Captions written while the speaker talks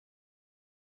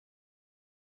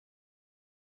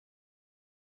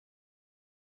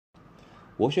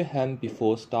Wash your hand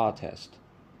before start test.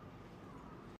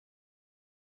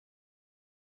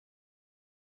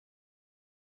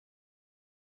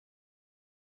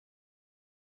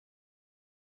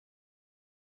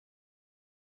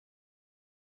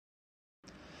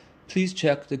 Please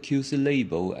check the QC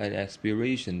label and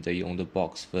expiration date on the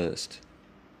box first.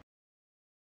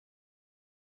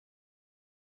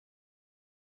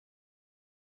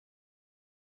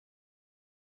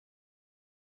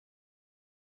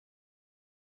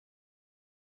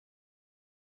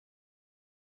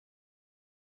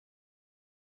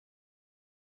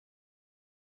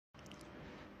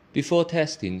 Before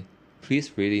testing,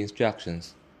 please read the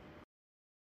instructions.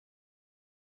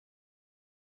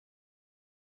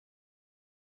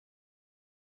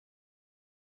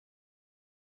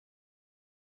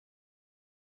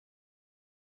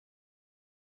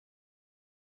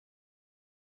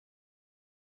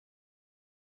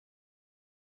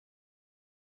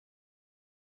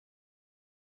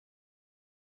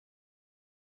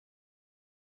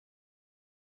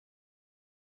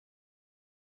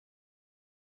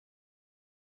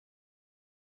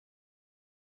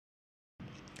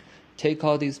 Take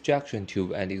out the extraction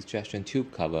tube and the extraction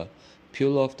tube cover.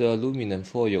 Peel off the aluminum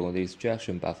foil on the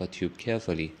extraction buffer tube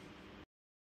carefully.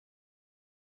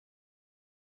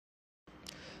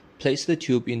 Place the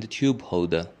tube in the tube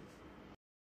holder.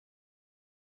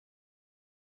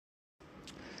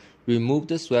 Remove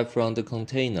the swab from the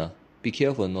container. Be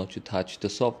careful not to touch the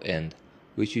soft end,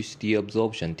 which is the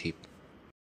absorption tip.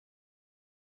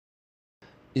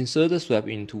 Insert the swab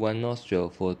into one nostril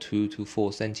for 2 to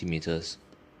 4 centimeters.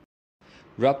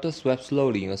 Rub the swab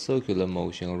slowly in a circular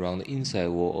motion around the inside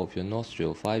wall of your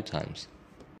nostril 5 times.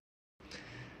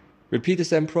 Repeat the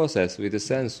same process with the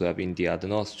same swab in the other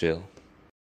nostril.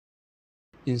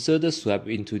 Insert the swab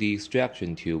into the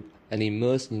extraction tube and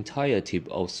immerse the entire tip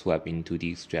of swab into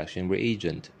the extraction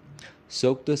reagent.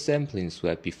 Soak the sampling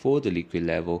swab before the liquid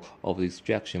level of the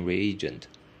extraction reagent.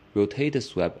 Rotate the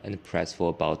swab and press for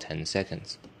about 10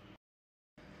 seconds.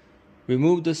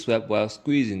 Remove the swab while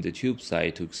squeezing the tube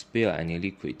side to expel any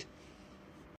liquid.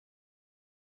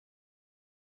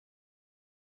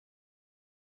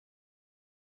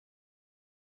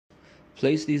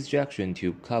 Place the extraction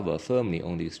tube cover firmly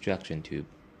on the extraction tube.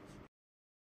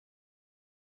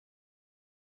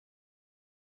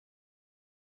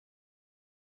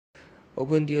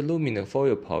 Open the aluminum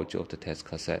foil pouch of the test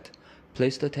cassette.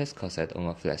 Place the test cassette on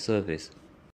a flat surface.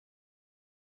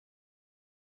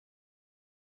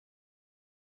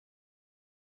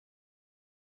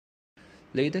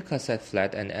 Lay the cassette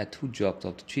flat and add 2 drops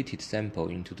of the treated sample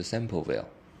into the sample vial.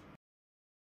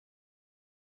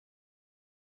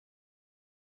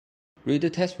 Read the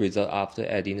test result after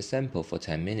adding the sample for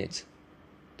 10 minutes.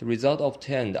 The result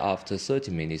obtained after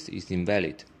 30 minutes is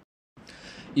invalid.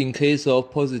 In case of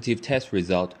positive test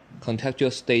result, contact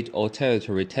your state or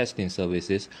territory testing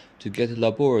services to get a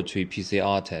laboratory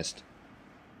PCR test.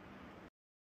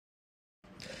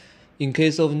 In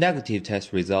case of negative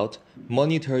test result,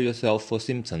 monitor yourself for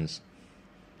symptoms.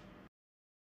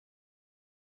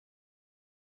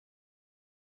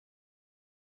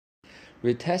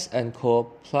 Retest and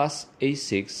call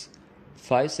 +86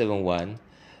 571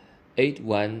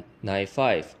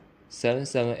 8195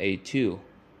 7782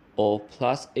 or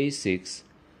 +86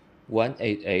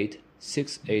 188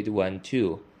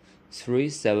 6812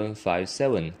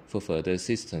 3757 for further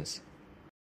assistance.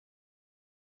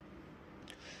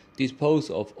 Dispose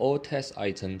of all test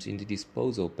items in the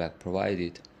disposal bag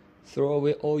provided. Throw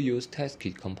away all used test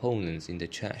kit components in the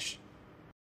trash.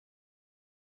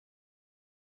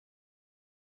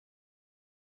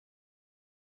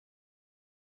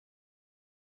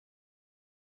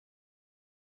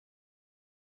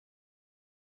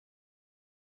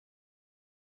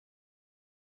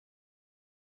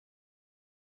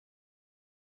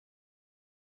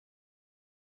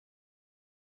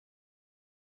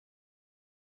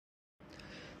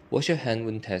 Wash your hand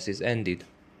when test is ended.